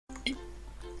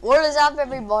What is up,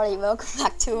 everybody? Welcome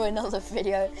back to another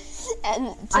video.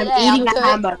 And today I'm eating a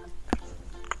hamburger.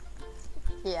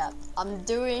 Yeah, I'm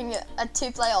doing a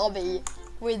 2-player obby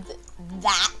with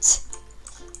that.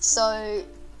 So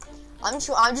I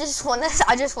just wanna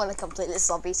complete this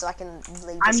obby so I can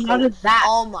leave this. I'm not a that.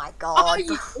 Oh my god. Oh,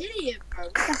 you idiot, bro.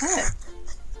 What the heck?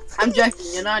 I'm joking.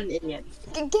 You're not an idiot.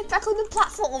 Get back on the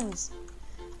platforms.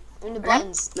 In the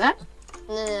buttons. That?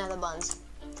 No, the buttons.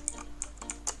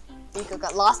 You could go.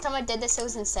 Last time I did this, it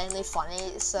was insanely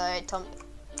funny. So Tom,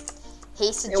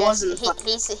 he suggested.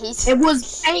 It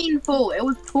was painful. It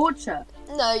was torture.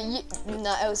 No,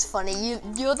 it was funny.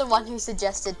 You're the one who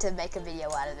suggested to make a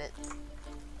video out of it.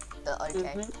 But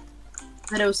okay.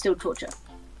 But it was still torture.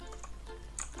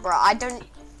 Bro, I don't.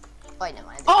 Wait, never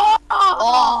mind. Oh!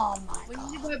 Oh my We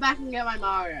god. need to go back and get my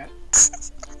Mario.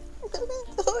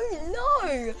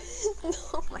 No!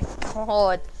 Oh my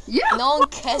god. Yeah. No one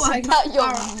cares about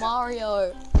your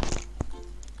Mario.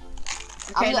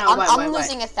 Okay, I'm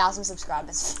losing 1,000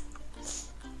 subscribers.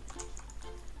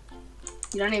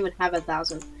 You don't even have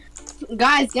 1,000.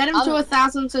 Guys, get him to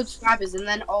 1,000 subscribers and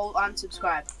then all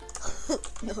unsubscribe.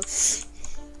 No.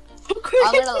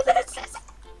 Run,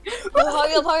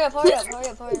 Hurry up.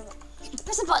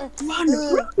 Press the button.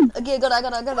 run. Okay, I got it.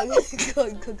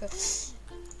 Go.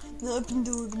 No, open the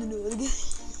door.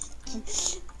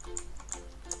 Okay.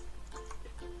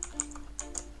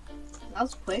 That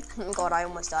was quick. Oh god, I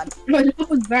almost died. No, that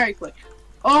was very quick.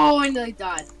 Oh, I nearly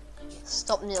died.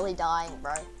 Stop nearly dying,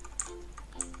 bro.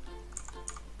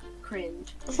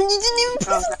 Cringe. You didn't even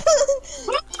press the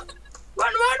button.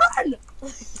 Run.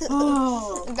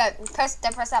 Oh. Okay, press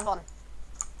that button.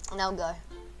 And I'll go.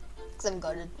 Because I'm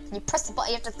goated. You press the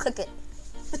button, you have to click it.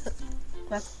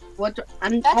 What?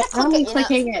 I'm click it,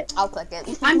 clicking it. I'll click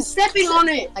it. I'm stepping on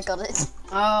it. I got it.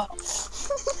 Oh. You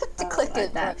have to click like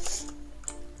it, that.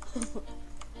 bro.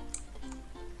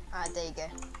 Alright, there you go.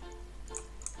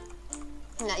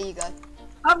 Now you go.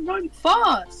 I'm running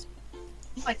fast.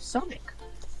 Like Sonic.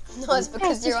 No, it's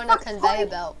because you're on a conveyor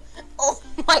belt. Oh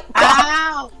my god!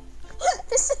 Ow!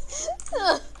 This is...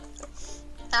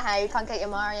 Haha, you can't get your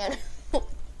Mario.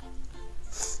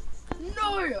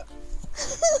 No!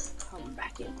 Come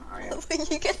back in, Mario.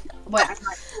 You can... Wait,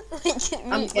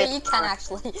 you can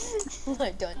actually.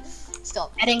 No, don't.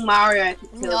 Stop. Getting Mario if it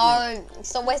kills me. No,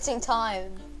 stop wasting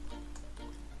time.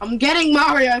 I'm getting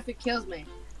Mario if it kills me.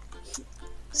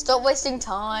 Stop wasting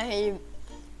time.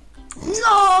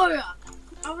 No!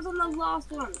 I was on the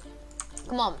last one.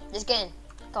 Come on, just get in.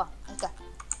 Go on, let's go.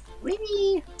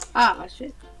 Wee! Ah,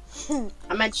 shit.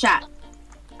 I meant chat.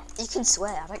 You can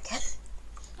swear, I don't care.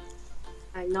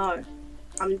 I know.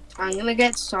 I'm gonna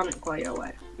get Sonic while you're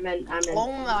away. I meant.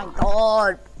 Oh my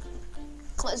god.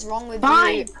 What's wrong with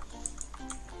Fine. you?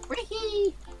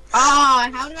 Wee! Ah,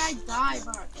 how did I die,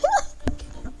 bro?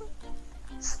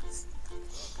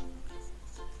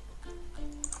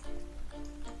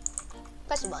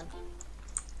 Press the button.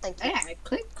 Thank you. Yeah, I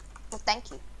clicked. Well,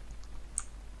 thank you.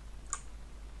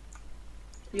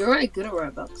 You're really good at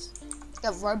Robux. You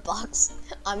have Robux.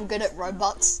 I'm good at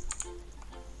Robux.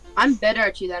 I'm better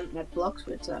at you than at Blocks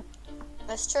with, so.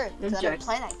 That's true. Because I don't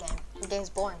play that game. The game's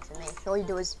boring for me. All you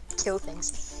do is kill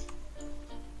things.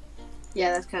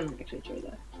 Yeah, that's kind of actually true,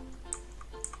 though.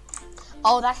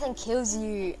 Oh, that thing kills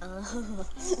you.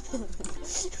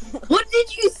 What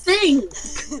did you think?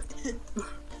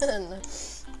 I don't know.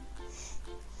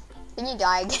 Can you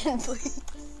die again, please?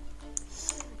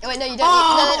 Oh, wait, no, you don't.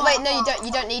 Oh! Wait, no, you don't.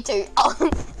 You don't need to. Oh.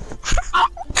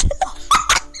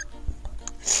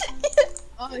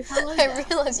 I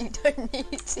realize you don't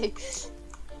need to.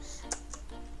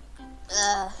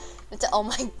 Oh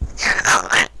my.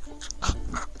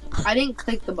 I didn't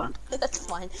click the button. That's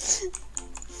fine.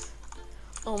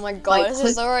 Oh my god, this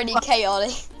is already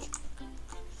chaotic.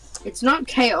 It's not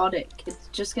chaotic. It's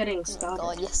just getting Oh started.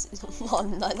 god, yes. Oh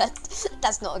no,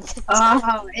 that's not good.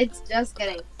 Oh, it's just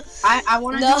getting. I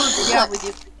want to do a video with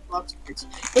you.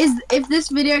 If this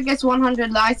video gets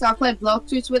 100 likes, I'll play Block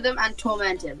Toots with him and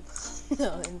torment him.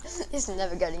 No, it's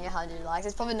never getting 100 likes.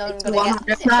 It's probably not It's gonna 100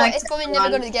 get. likes, It's probably never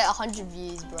gonna get 100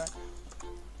 views, bro.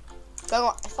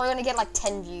 It's probably gonna get like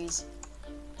 10 views.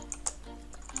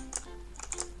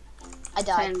 I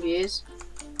died. 10 views.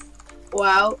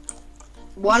 Wow.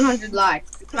 100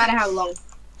 likes. No matter how long.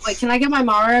 Wait, can I get my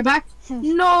Mario back?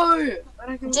 No. But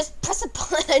I can... Just press a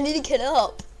button. I need to get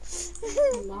up.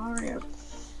 Mario.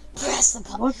 Press the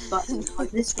button. What button? Oh,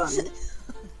 this button.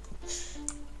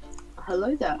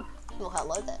 Hello there. Well,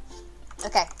 hello there.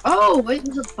 Okay. Oh, wait,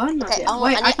 there's a button Okay, up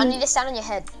here. I need to stand on your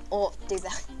head. Or do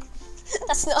that.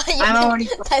 That's not how you I'm meant, already...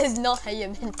 that is not how you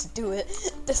meant to do it.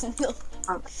 That's not.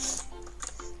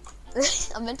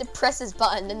 I meant to press this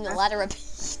button, then the ladder appeared.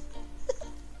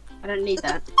 I don't need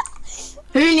that.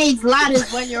 Who needs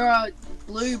ladders when you're a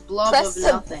blue blob of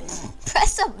nothing?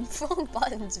 Press the wrong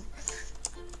buttons.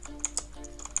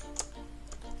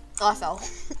 Oh, I fell.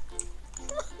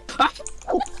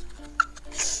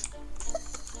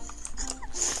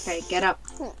 Okay, get up.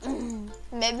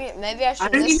 Maybe I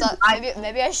shouldn't have started.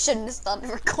 Maybe I shouldn't have started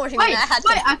recording when I had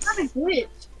Wait, I found a glitch.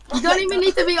 You don't even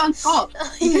need to be on top.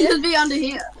 You can just be under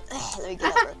here. Let me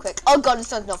get up real quick. Oh god,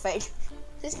 this one's not fake.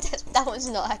 That one's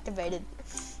not activated.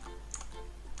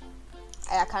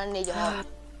 Hey, I kind of need your help.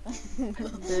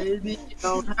 Baby,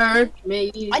 don't hurt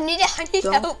me. I need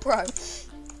help, bro.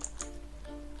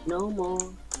 No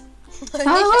more.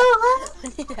 I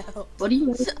need help. What do you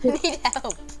mean? I need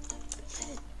help.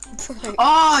 Bro.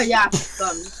 Oh yeah,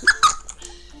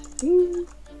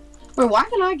 Bro, why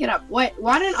can't I get up? Wait,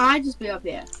 why don't I just be up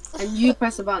here and you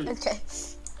press the button? Okay.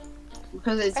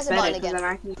 Because it's Press the better. button again. Then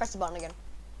I can... Press the button again.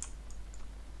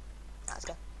 Let's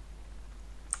go.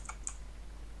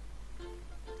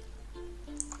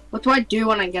 What do I do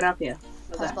when I get up here?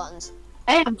 Press buttons.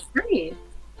 Hey, I'm free.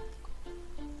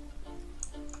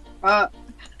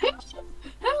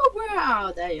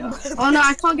 Wow, there you are. Oh no,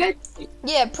 I can't get.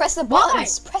 Yeah, press the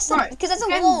buttons. Why? Press them Right. because there's a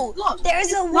Okay, wall. look. There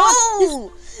is a Look.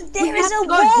 wall. There is a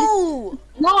wall.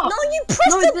 No, No, you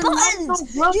press the the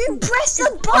buttons. lock's You not press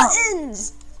the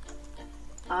buttons.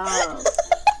 Oh.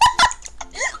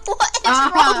 What is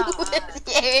wrong with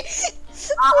you?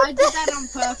 I did that on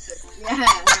purpose. Yeah.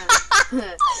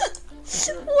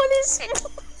 What is it?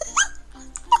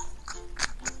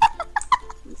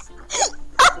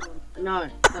 No.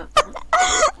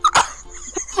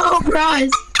 Oh,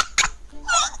 Bryce.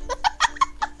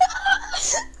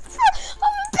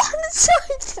 I'm about to try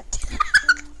to.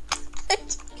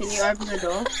 Can you open the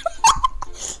door?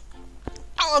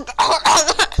 Oh god.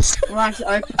 Bryce,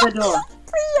 open the door.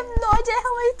 I have no idea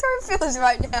how my throat feels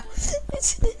right now.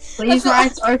 Please,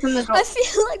 Bryce, open the door. I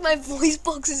feel like my voice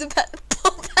box is about to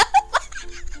pop out.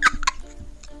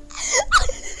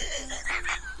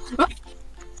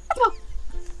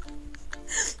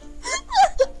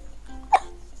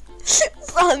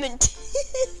 I'm in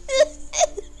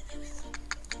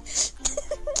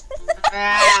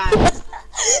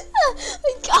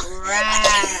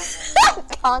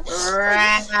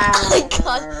I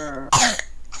can't.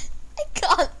 I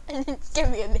can't. Give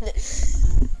me a minute.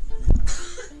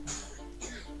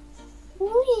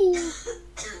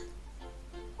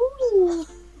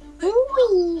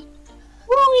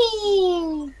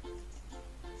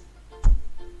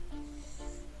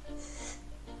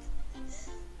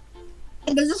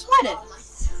 There's a spider.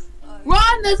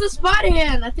 Run! There's a spider here,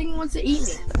 and I think it wants to eat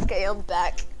me. Okay, I'm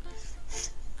back.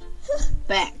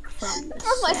 Back from the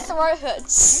Oh, my set. throat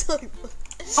hurts so much.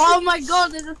 Oh my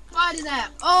god, there's a spider there.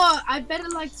 Oh, I bet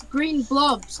it likes green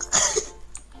blobs.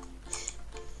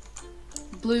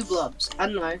 Blue blobs. I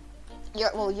don't know. You're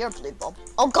a blue bob.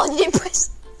 Oh god, you didn't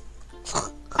press.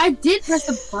 I did press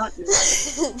the button.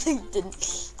 You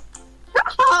didn't.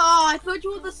 Oh, I thought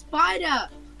you were the spider.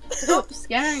 Stop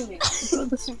scaring me.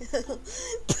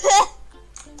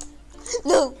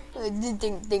 No,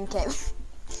 didn't came.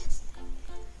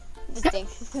 This thing.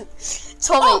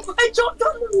 Tommy. Oh, I jumped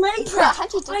on the laser. Bro,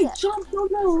 how'd you do I that? jumped on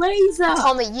the laser.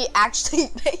 Tommy, you actually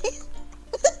made. Press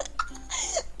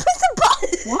the button.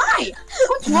 Why?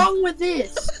 What's wrong with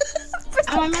this?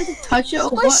 Am I meant to touch it or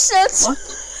My what? shirt's. What?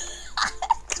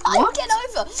 I What? get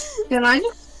over. Can I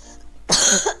just...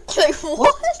 Wait,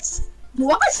 what?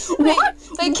 What? Wait, What?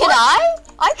 wait, can I?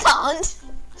 I can't.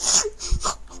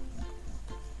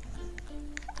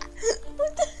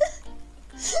 What the?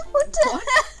 What the?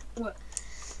 What?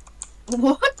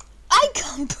 What? I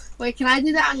can't. Wait, can I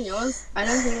do that on yours? I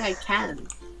don't think I can.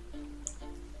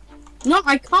 No,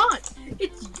 I can't.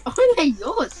 It's only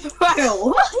yours. Right,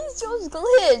 what? Why is yours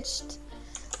glitched?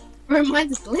 Bro,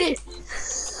 mine's glitched.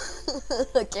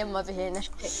 Okay, I'm over here now.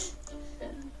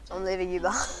 I'm leaving you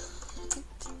behind.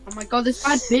 Oh my god, this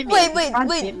bad bit me.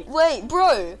 Wait,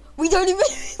 bro. We don't even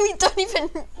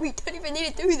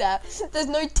need to do that. There's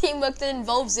no teamwork that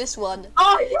involves this one.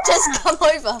 Oh yeah. Just come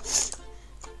over.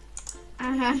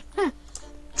 Uh-huh.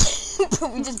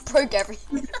 But we just broke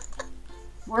everything.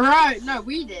 Bro, no,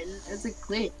 we didn't. It's a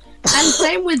glitch. And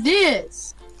same with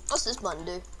this. What's this button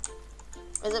do?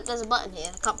 There's a button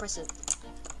here. I can't press it.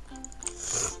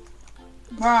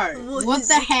 Bro, what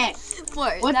the heck?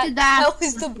 Bro, What did that? That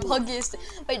was the buggiest.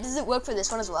 Wait, does it work for this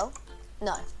one as well?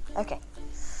 No. Okay.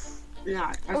 No.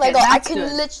 Okay, Oh my god, I that's can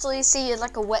good. literally see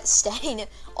like a wet stain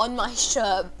on my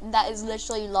shirt. That is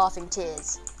literally laughing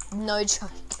tears. No joke.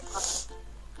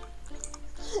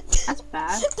 That's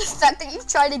bad. The fact that you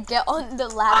tried to get on the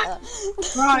ladder.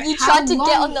 Right, You how tried to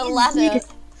get long on the is ladder. it?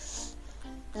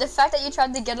 The fact that you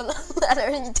tried to get on the ladder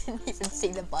and you didn't even see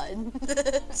the button.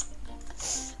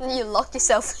 And you locked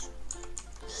yourself.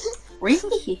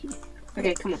 Really?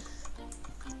 Okay, come on.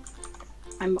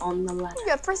 I'm on the ladder. You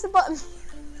gotta press the button.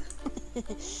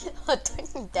 Oh,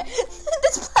 don't you dare.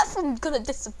 This platform's gonna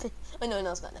disappear. Oh, no,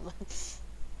 it's not. Never mind.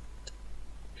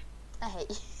 I hate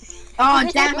you. Oh,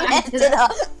 damn it. I Messed did it it.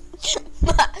 up.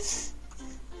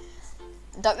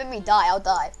 Don't make me die, I'll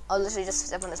die. I'll literally just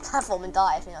step on this platform and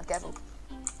die if you're not careful.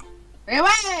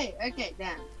 Wait. Okay,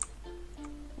 damn.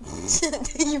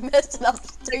 You messed it up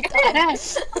 2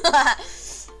 times.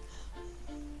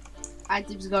 I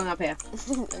keep going up here.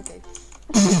 Okay.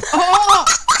 Oh!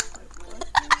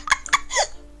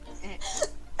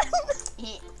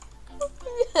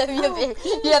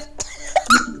 you have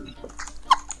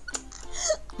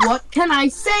What can I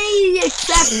say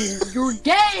except you're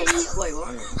gay? Wait,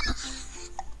 what?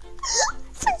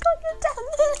 I got you down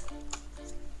there.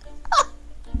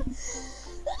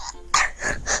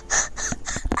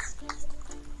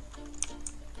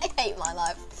 I hate my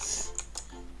life.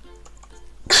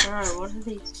 Bro, what are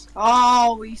these?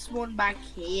 Oh, we spawned back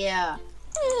here.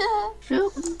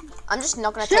 Shoot. I'm just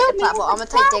not gonna take the platform. I'm gonna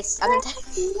take this. I'm gonna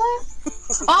take.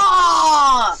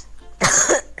 Oh!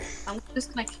 I'm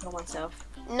just gonna kill myself.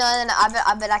 No. I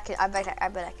bet I can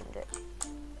do it.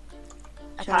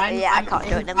 I can't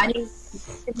do it. Never mind.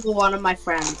 Single one of my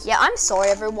friends. Yeah, I'm sorry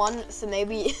everyone for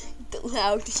maybe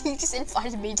loud. You just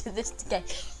invited me to this game.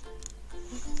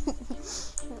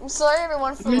 I'm sorry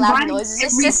everyone for loud noises.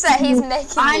 It's just that he's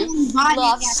making me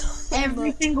laugh so every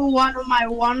much. single one of my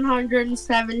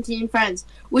 117 friends,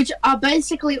 which are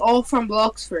basically all from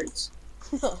Bloxford.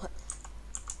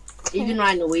 Even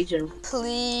my Norwegian.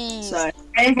 Please. So,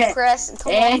 Press.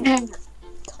 Come on.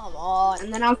 Come on.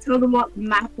 and then I'll tell them what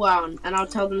map we're on, and I'll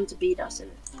tell them to beat us in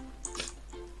it.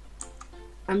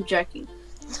 I'm joking.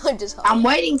 I'm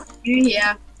waiting for you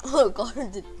here. Oh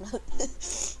god.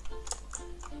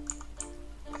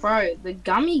 Bro, the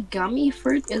gummy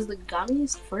fruit is the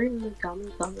gummiest fruit in the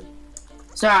gummy.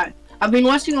 Sorry, I've been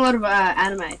watching a lot of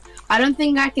anime. I don't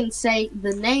think I can say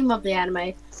the name of the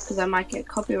anime because I might get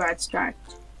copyright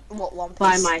striked. What, One Piece?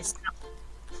 By myself.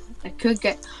 I could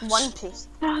get One Piece.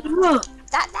 Look,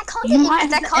 That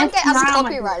can't get us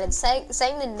copyrighted. Saying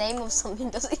the name of something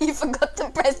doesn't. You forgot to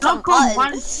press the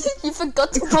button. You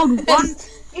forgot to. It's called one.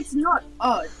 It's not.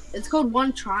 Oh, it's called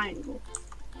One Triangle.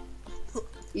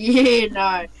 You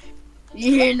know.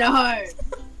 You know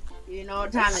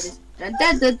what time it is.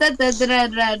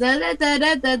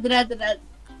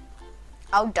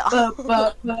 I'll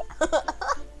die.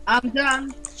 I'm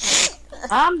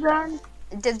done.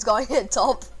 Div's going at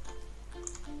top.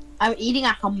 I'm eating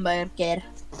a hamburger.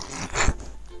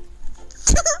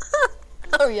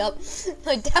 Hurry up.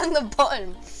 No, down the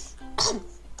bottom.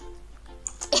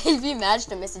 If you manage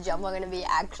to miss a jump, I'm gonna be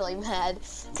actually mad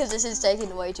because this is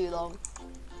taking way too long.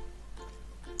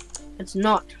 It's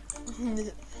not.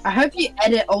 I hope you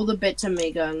edit all the bits of me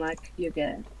going like you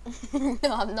get it.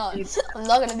 No, I'm not. I'm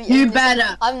not gonna be. You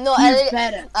better. I'm not You editing.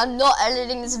 better. I'm not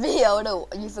editing this video at all.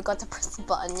 You forgot to press the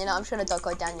button. You know, I'm sure to don't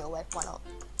go down your way. Why not?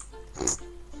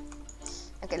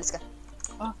 Okay, let's go.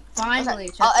 Oh, finally.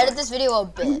 Okay, I'll edit this video a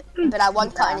bit, but I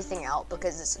won't cut anything out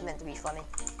because it's meant to be funny.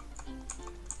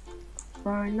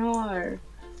 Bro, no.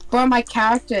 Bro, my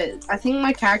character. I think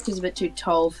my character's a bit too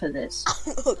tall for this.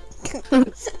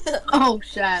 Oh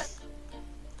shit.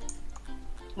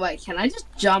 Wait, can I just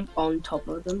jump on top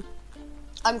of them?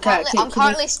 I'm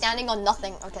currently standing on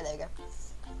nothing. Okay, there you go.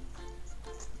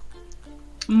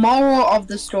 Moral of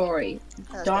the story: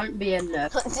 That's don't be a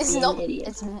nerd. It's Be not. an idiot.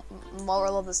 It's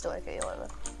moral of the story. Okay, whatever.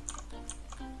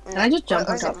 Can I just jump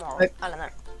Or on is it top? moral? I don't know.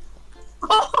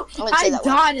 Oh, wouldn't say I that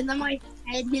died and then my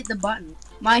head hit the button.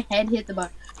 My head hit the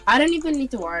button. I don't even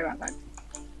need to worry about that.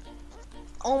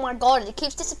 Oh my god, it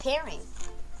keeps disappearing.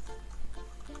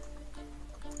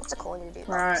 What's it calling you to do?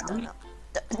 Right,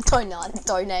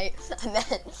 Donate. I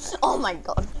meant. Oh my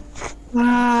god.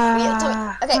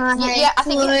 Okay, I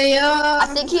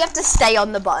think you have to stay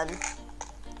on the button.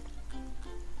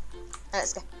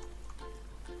 Let's go.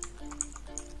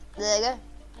 There you go.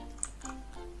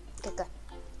 Okay, go.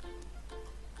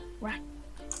 Right.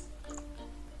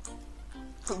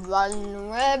 Run,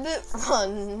 rabbit,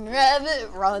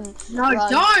 run. No, run.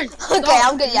 don't. Okay, Stop.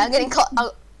 I'm good. Yeah, I'm getting caught.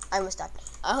 I almost died.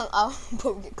 I'll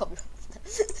probably get caught.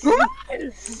 No.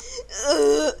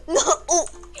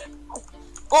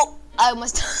 Oh, I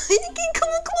almost died again. Come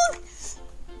on.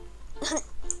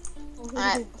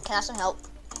 Alright, can I have some help?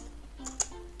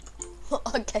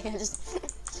 Okay, I just.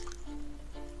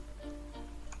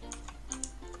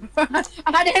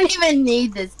 I don't even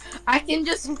need this. I can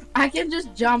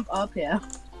just jump up here.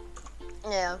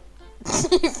 Yeah.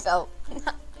 You fell.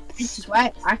 Just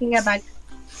wait. I can get back.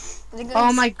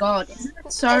 Oh my god, isn't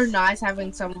it so nice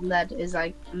having someone that is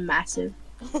like massive?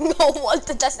 No, what?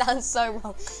 That sounds so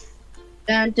wrong.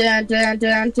 Dun dun dun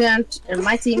dun dun. It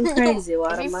might seem crazy.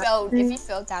 What if you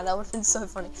fell down, that would have been so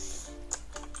funny.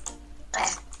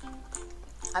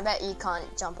 I bet you can't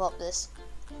jump up this.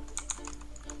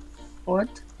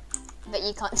 What? But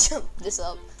you can't jump this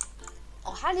up.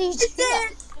 Oh, how do you do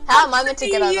that? How am I meant to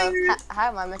get over? How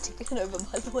am I meant to get over,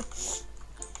 by the way?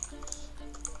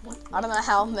 What? I don't know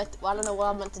how I'm meant. I don't know what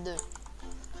I'm meant to do.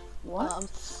 What?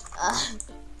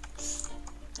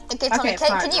 Okay, Tommy,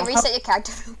 can you reset your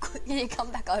character real quick? Can you come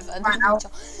back over? And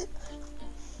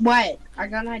Wait, I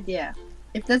got an idea.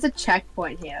 If there's a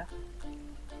checkpoint here.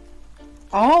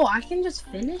 Oh, I can just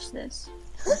finish this.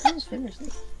 I can just finish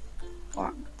this.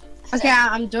 Oh. Okay,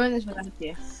 I'm doing this without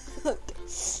you.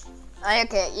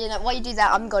 Okay, you know, while you do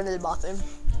that, I'm going to the bathroom.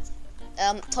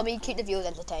 Tommy, keep the viewers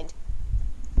entertained.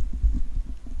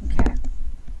 Okay.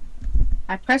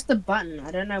 I pressed the button.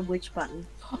 I don't know which button.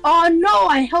 Oh no,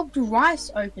 I helped Rice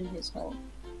open his hole.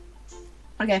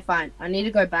 Okay, fine. I need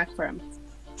to go back for him.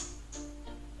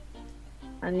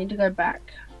 I need to go back.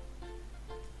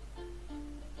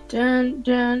 Dun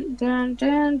dun dun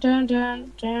dun dun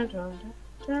dun dun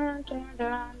dun dun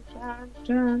dun dun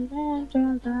dun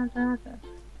dun dun dun dun.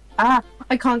 Ah,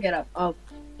 I can't get up. Oh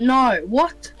no,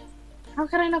 what? How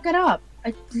can I not get up?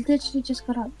 I literally just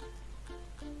got up.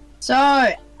 So,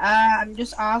 I'm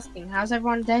just asking, how's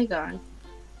everyone's day going?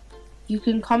 You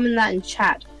can comment that in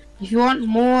chat. If you want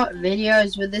more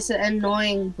videos with this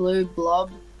annoying blue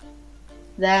blob,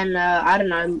 then, I don't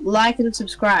know, like and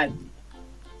subscribe.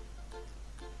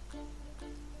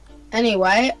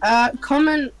 Anyway,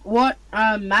 comment what,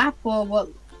 map or what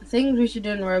things we should do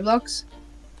in Roblox.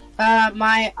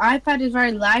 My iPad is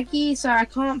very laggy, so I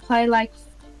can't play, like,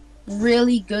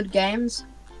 really good games.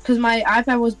 Because my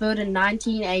iPad was built in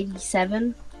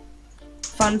 1987.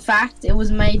 Fun fact, it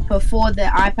was made before the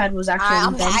iPad was actually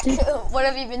invented. What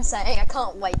have you been saying? I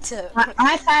can't wait to... My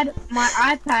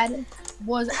iPad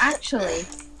was actually...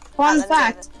 Fun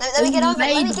fact... Let me get over!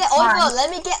 Let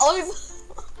me get over!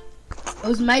 It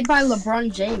was made by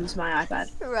LeBron James, my iPad.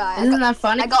 Right. Isn't that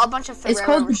funny? I got a bunch of It's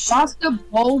called the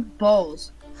Basketball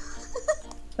Balls.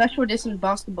 Special edition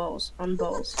basketballs on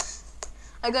balls.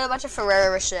 I got a bunch of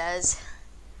Ferrero Rochers.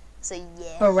 So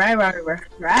yeah. Ferrero.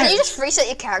 Can you just reset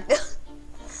your character?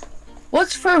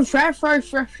 What's Ferrero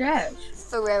Rochers?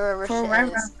 Ferrero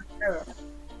Rochers.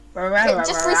 Ferrero.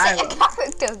 Just reset your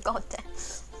character, goddamn.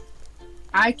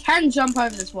 I can jump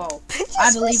over this wall.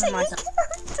 I believe in myself.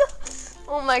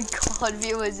 Oh my god,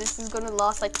 viewers, this is gonna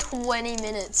last like 20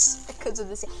 minutes because of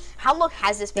this. How long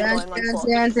has this been going on for?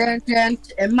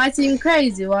 It might seem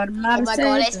crazy what I'm about to say.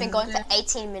 Oh my god, it's been going for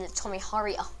 18 minutes. Tommy,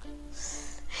 hurry up.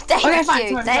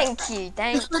 Thank you.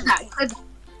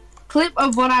 Clip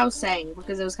of what I was saying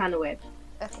because it was kind of weird.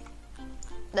 Okay.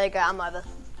 There you go, I'm over.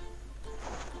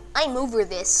 I'm over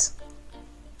this.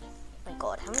 Oh my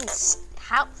god,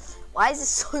 why is this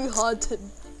so hard to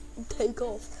take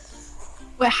off?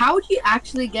 Wait, how would you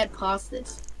actually get past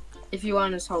this if you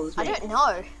weren't as tall as me? I don't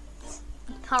know.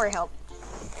 Hurry up.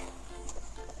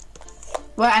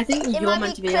 Well, I think you're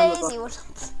meant to be on the bottom.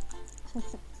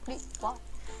 What?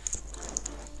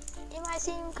 It might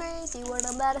seem crazy what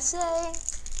I'm about to say.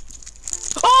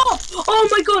 Oh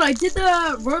my god, I did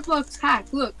the Roblox hack.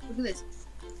 Look at this.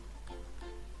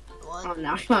 What? Oh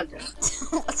no, I can't do it.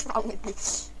 What's wrong with me?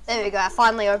 There we go, I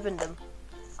finally opened them.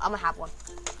 I'm gonna have one.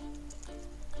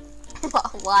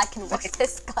 Well, I can watch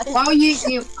this guy.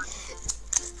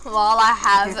 While I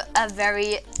have a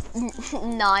very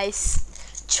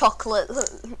nice chocolate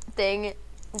thing,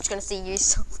 I'm just gonna see you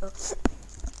suffer.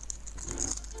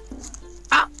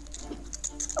 Ah!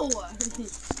 Oh.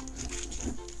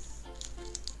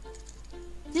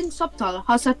 Didn't stop, Tyler.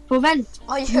 How's that prevent?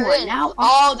 Oh, you're in. Now.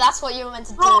 Oh, that's what you were meant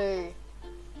to do.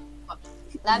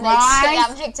 That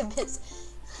makes a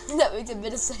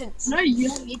bit of sense. No, you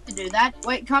don't need to do that.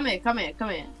 Wait, come here.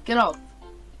 Get off.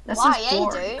 That's why? Just Yeah, you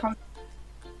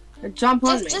do. Jump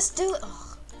on me. Just do it.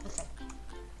 Oh, okay.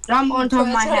 Jump on top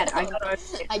of my head.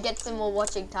 I get some more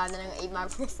watching time, then I'm gonna eat my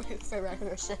Ferrero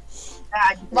Rocher.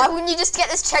 Why wouldn't you just get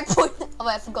this checkpoint? Oh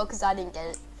wait, I forgot because I didn't get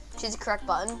it. Choose the correct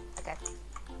button. Okay.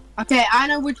 Okay, I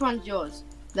know which one's yours.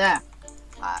 There.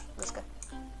 Alright, let's go.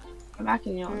 Come back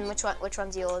in yours. Which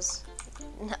one's yours?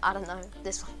 I don't know.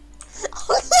 This one.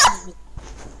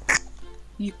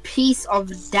 You piece of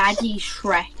daddy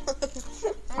Shrek.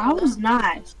 That was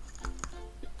nice.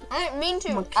 I didn't mean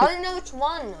to. I didn't know which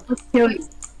one.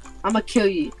 I'm gonna kill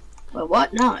you. Wait,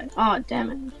 what? No. Oh, damn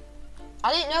it.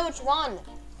 I didn't know which one.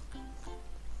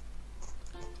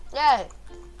 Yeah.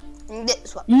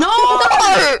 This one. No!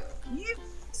 No! You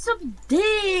some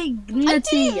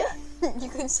dignity. You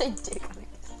can say dick.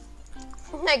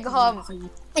 Oh my god. Oh, you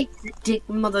take the dick,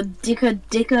 mother dicker,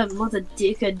 mother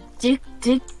dicker, dick.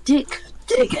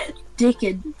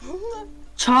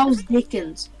 Charles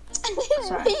Dickens. I didn't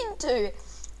Sorry. mean to.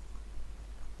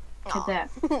 Look at that.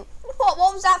 What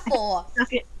was that for?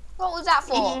 Okay. What was that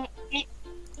for?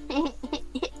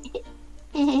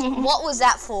 What was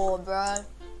that for, bro?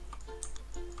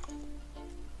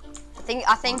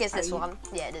 I think it's this one.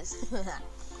 Yeah, it is.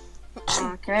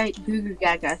 Okay, Goo Goo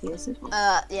Gaga, I think it's this one.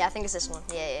 Yeah, I think it's this one.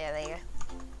 Yeah, there you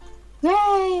go.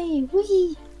 Yay!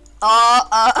 Wee!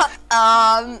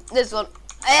 This one.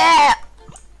 Yeah.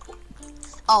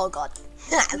 Oh god.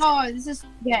 No, this is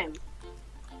the game.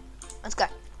 Let's go.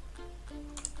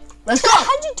 Let's go!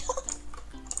 How'd you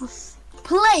do?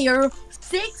 Player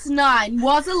 6'9"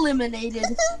 was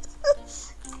eliminated.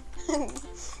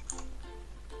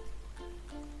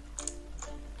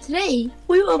 Today,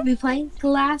 we will be playing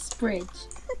Glass Bridge.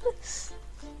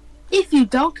 If you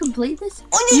don't complete this,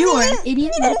 you are an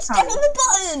idiot. You didn't step on the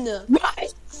button!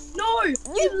 Right? No!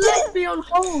 You left me on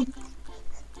hold! You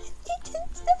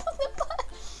didn't step on the button!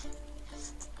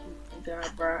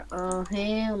 God, bro. Oh,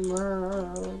 hell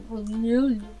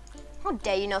no. How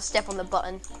dare you not step on the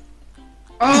button?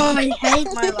 Oh, I hate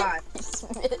my life.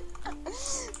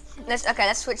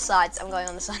 Let's switch sides. I'm going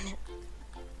on the side now.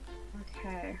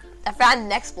 Okay. I found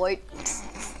an exploit.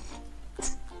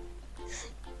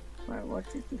 Wait, what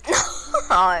did you...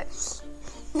 Oh.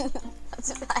 That's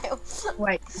a fail.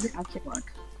 Wait, did it actually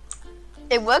work?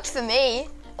 It worked for me,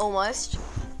 almost.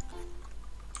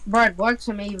 Bro, it works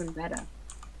for me even better.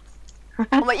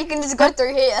 But you can just go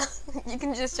through here. You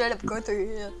can just straight up go through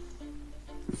here.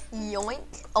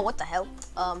 Yoink. Oh, what the hell?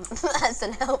 That's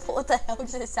an help. What the hell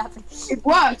just happened? It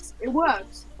works. It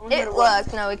works. It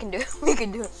worked. No, we can do it. We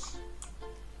can do it.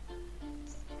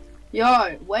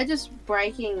 Yo, we're just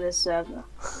breaking this server.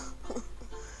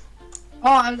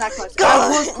 Oh, I'm that close.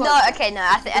 No, okay, no.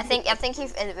 I think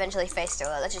you've eventually faced through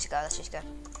it. Let's just go. Let's just go.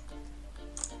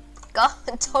 Go,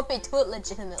 Tommy, do it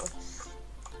legitimately.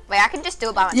 Wait, I can just do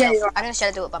it by myself. Yeah, I'm gonna try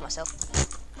to do it by myself.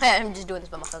 I'm just doing this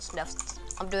by myself. No,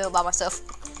 I'm doing it by myself.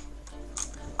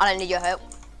 I don't need your help.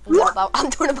 I'm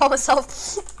doing it by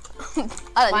myself.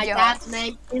 I don't need your help.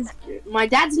 My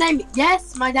dad's name.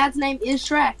 Yes, my dad's name is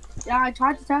Shrek. Yeah, I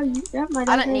tried to tell you. Yeah, my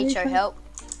I don't need your help.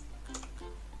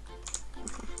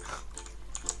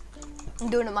 I'm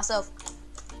doing it myself.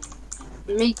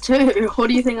 Me too. What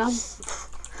do you think I'm?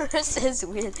 This is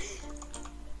weird.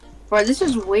 Bro, this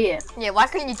is weird. Yeah, why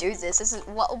couldn't you do this? This is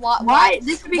why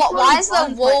This could be why is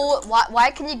the wall?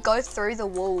 Why can you go through the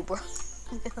wall, bro?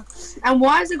 And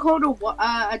why is it called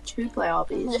a two-player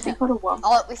obby? It's called a one.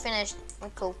 Oh, we finished. We're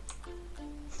cool.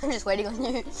 I'm just waiting on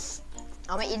you.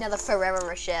 I'll make you another Ferrero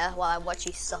Rocher while I watch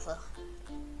you suffer.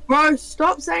 Bro,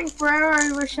 stop saying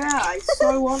Ferrero Rocher. I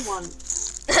so want one.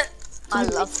 I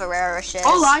love Ferrero Rocher.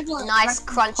 Oh, I nice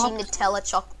crunchy Nutella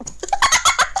chocolate.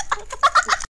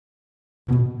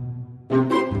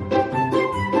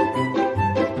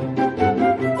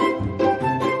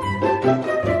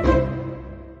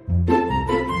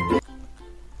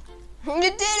 You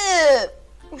did it!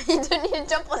 You didn't need to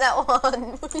jump on that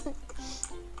one.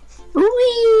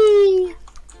 Whee!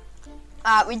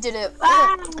 We did it.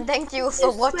 Thank you for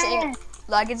It's watching. fair.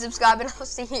 Like and subscribe, and I'll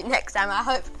see you next time. I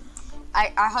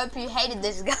hope you hated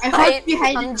this guy. I hope you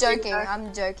hated I'm this joking. guy.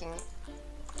 I'm joking.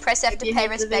 Press F to you pay hate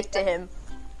the respect to video. him.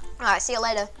 Alright, see you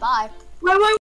later. Bye. Wait.